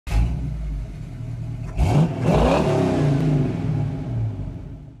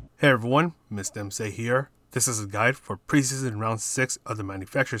Hey everyone, Mr. Dempsey here. This is a guide for preseason round 6 of the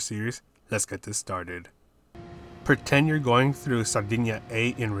Manufacturer Series. Let's get this started. Pretend you're going through Sardinia A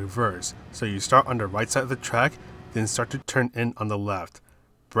in reverse. So you start on the right side of the track, then start to turn in on the left.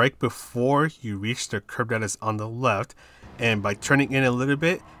 Brake before you reach the curb that is on the left, and by turning in a little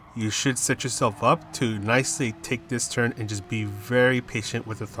bit, you should set yourself up to nicely take this turn and just be very patient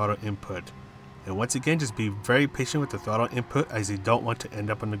with the throttle input. And once again, just be very patient with the throttle input as you don't want to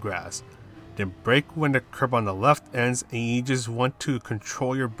end up on the grass. Then brake when the curb on the left ends, and you just want to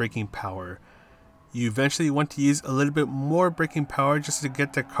control your braking power. You eventually want to use a little bit more braking power just to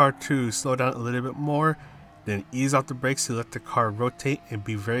get the car to slow down a little bit more. Then ease off the brakes to let the car rotate and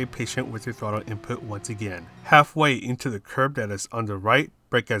be very patient with your throttle input once again. Halfway into the curb that is on the right,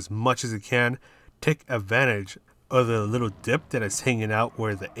 brake as much as you can. Take advantage of the little dip that is hanging out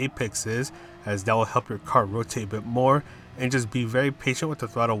where the apex is, as that will help your car rotate a bit more, and just be very patient with the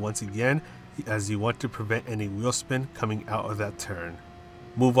throttle once again as you want to prevent any wheel spin coming out of that turn.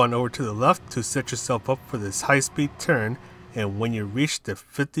 Move on over to the left to set yourself up for this high speed turn, and when you reach the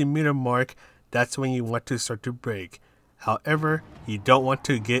 50-meter mark, that's when you want to start to brake. However, you don't want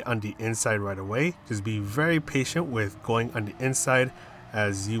to get on the inside right away. Just be very patient with going on the inside,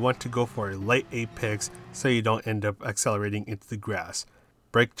 as you want to go for a light apex so you don't end up accelerating into the grass.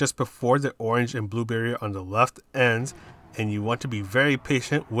 Brake just before the orange and blue barrier on the left ends, and you want to be very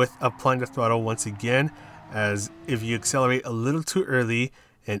patient with applying the throttle once again, as if you accelerate a little too early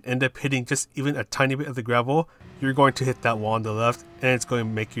and end up hitting just even a tiny bit of the gravel, you're going to hit that wall on the left and it's going to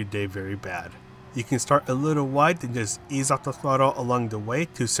make your day very bad. You can start a little wide, then just ease off the throttle along the way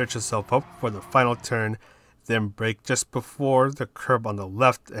to set yourself up for the final turn, then brake just before the curb on the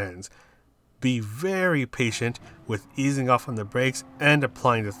left ends. Be very patient with easing off on the brakes and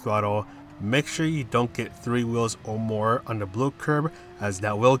applying the throttle. Make sure you don't get 3 wheels or more on the blue curb, as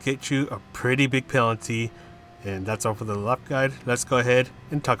that will get you a pretty big penalty. And that's all for the lap guide. Let's go ahead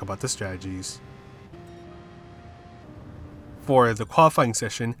and talk about the strategies. For the qualifying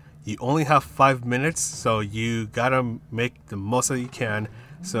session, you only have 5 minutes, so you gotta make the most that you can.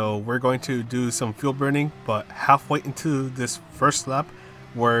 So we're going to do some fuel burning, but halfway into this first lap,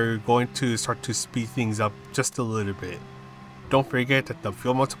 we're going to start to speed things up just a little bit. Don't forget that the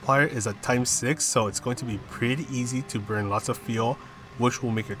fuel multiplier is at times 6, so it's going to be pretty easy to burn lots of fuel, which will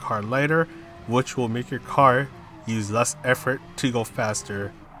make your car lighter, which will make your car use less effort to go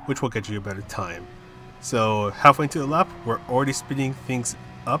faster, which will get you a better time. So halfway into the lap, we're already speeding things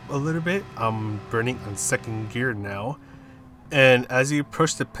up a little bit. I'm burning on 2nd gear now. And as you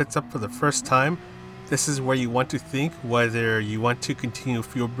approach the pit stop for the first time, this is where you want to think whether you want to continue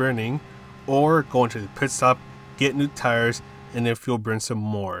fuel burning or go into the pit stop, get new tires, and then fuel burn some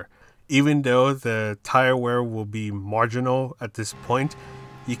more. Even though the tire wear will be marginal at this point,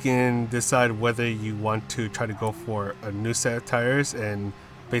 you can decide whether you want to try to go for a new set of tires and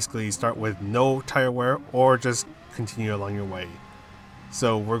basically start with no tire wear, or just continue along your way.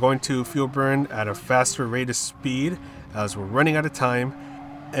 So we're going to fuel burn at a faster rate of speed as we're running out of time,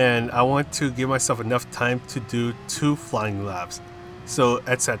 and I want to give myself enough time to do 2 flying laps. So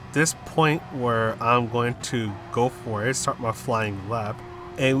it's at this point where I'm going to go for it, start my flying lap,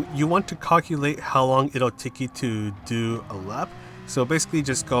 and you want to calculate how long it'll take you to do a lap. So basically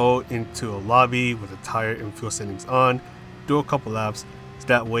just go into a lobby with the tire and fuel settings on, do a couple laps, so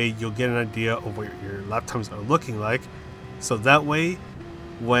that way you'll get an idea of what your lap times are looking like. So that way,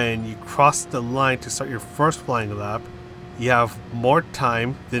 when you cross the line to start your first flying lap, you have more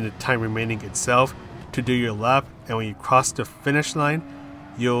time than the time remaining itself to do your lap, and when you cross the finish line,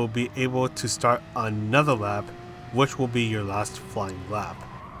 you'll be able to start another lap, which will be your last flying lap.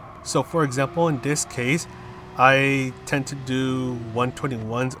 So for example, in this case, I tend to do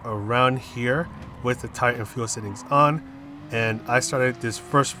 121s around here with the tire and fuel settings on, and I started this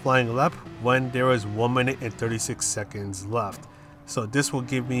first flying lap when there was 1 minute and 36 seconds left. So this will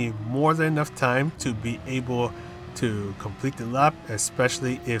give me more than enough time to be able to complete the lap,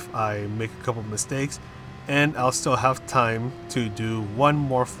 especially if I make a couple mistakes, and I'll still have time to do 1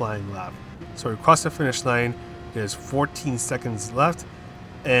 more flying lap. So we cross the finish line, there's 14 seconds left,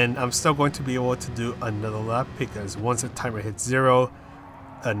 and I'm still going to be able to do another lap, because once the timer hits 0,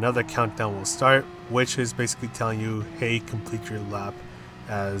 another countdown will start, which is basically telling you, hey, complete your lap,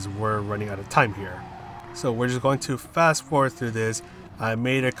 as we're running out of time here. So we're just going to fast forward through this. I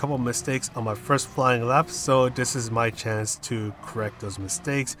made a couple mistakes on my first flying lap, so this is my chance to correct those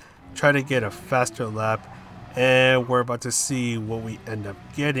mistakes, try to get a faster lap, and we're about to see what we end up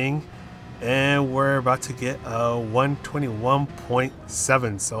getting. And we're about to get a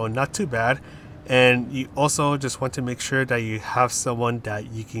 121.7, so not too bad. And you also just want to make sure that you have someone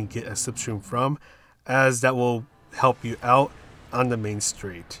that you can get a slipstream from, as that will help you out on the main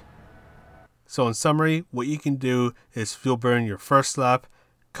straight. So in summary, what you can do is fuel burn your first lap,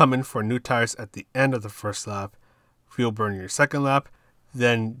 come in for new tires at the end of the first lap, fuel burn your second lap,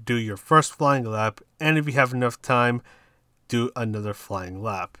 then do your first flying lap, and if you have enough time, do another flying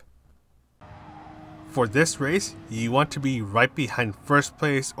lap. For this race, you want to be right behind first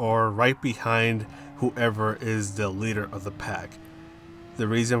place or right behind whoever is the leader of the pack. The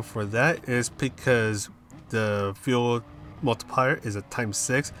reason for that is because the fuel multiplier is a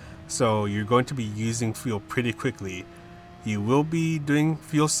 ×6, so you're going to be using fuel pretty quickly. You will be doing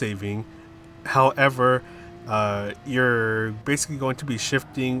fuel saving, however, you're basically going to be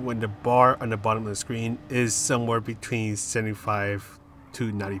shifting when the bar on the bottom of the screen is somewhere between 75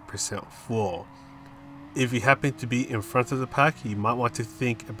 to 90% full. If you happen to be in front of the pack, you might want to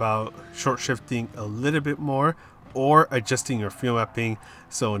think about short shifting a little bit more or adjusting your fuel mapping.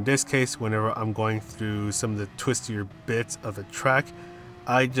 So in this case, whenever I'm going through some of the twistier bits of the track,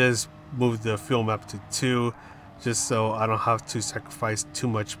 I just move the fuel map to 2 just so I don't have to sacrifice too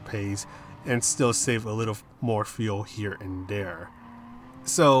much pace and still save a little more fuel here and there.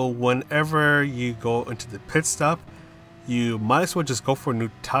 So whenever you go into the pit stop, you might as well just go for new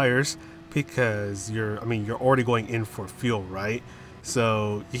tires, because you're already going in for fuel, right?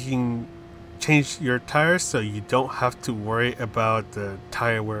 So you can change your tires so you don't have to worry about the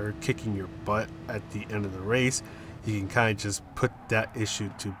tire wear kicking your butt at the end of the race. You can kind of just put that issue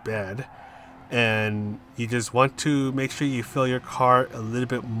to bed. And you just want to make sure you fill your car a little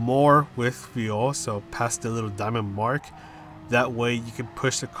bit more with fuel, so past the little diamond mark. That way you can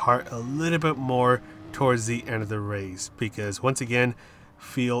push the car a little bit more towards the end of the race, because once again,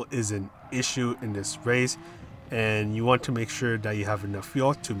 fuel is an issue in this race, and you want to make sure that you have enough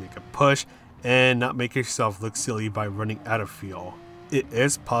fuel to make a push and not make yourself look silly by running out of fuel. It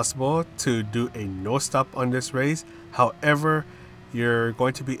is possible to do a no stop on this race, however, you're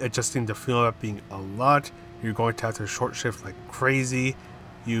going to be adjusting the fuel mapping a lot. You're going to have to short shift like crazy.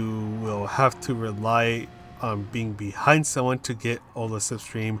 You will have to rely on being behind someone to get all the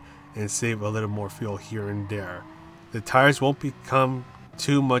slipstream and save a little more fuel here and there. The tires won't become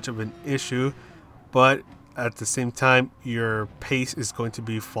too much of an issue, but at the same time, your pace is going to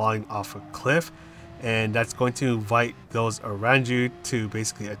be falling off a cliff, and that's going to invite those around you to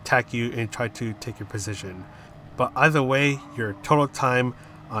basically attack you and try to take your position. But either way, your total time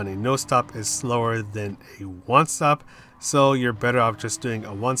on a no stop is slower than a one stop, so you're better off just doing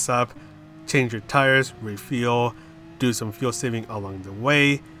a one stop, change your tires, refuel, do some fuel saving along the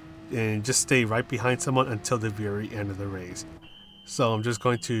way, and just stay right behind someone until the very end of the race. So I'm just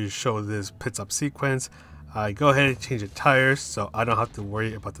going to show this pit stop sequence. I go ahead and change the tires so I don't have to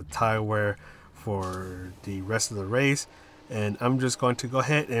worry about the tire wear for the rest of the race. And I'm just going to go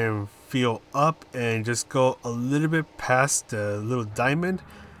ahead and fuel up and just go a little bit past the little diamond.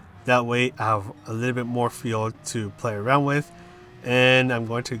 That way I have a little bit more fuel to play around with. And I'm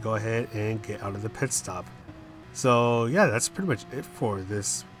going to go ahead and get out of the pit stop. So yeah, that's pretty much it for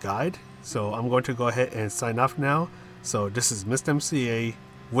this guide. So I'm going to go ahead and sign off now. So this is Mr. MCA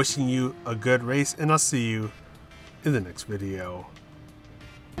wishing you a good race, and I'll see you in the next video.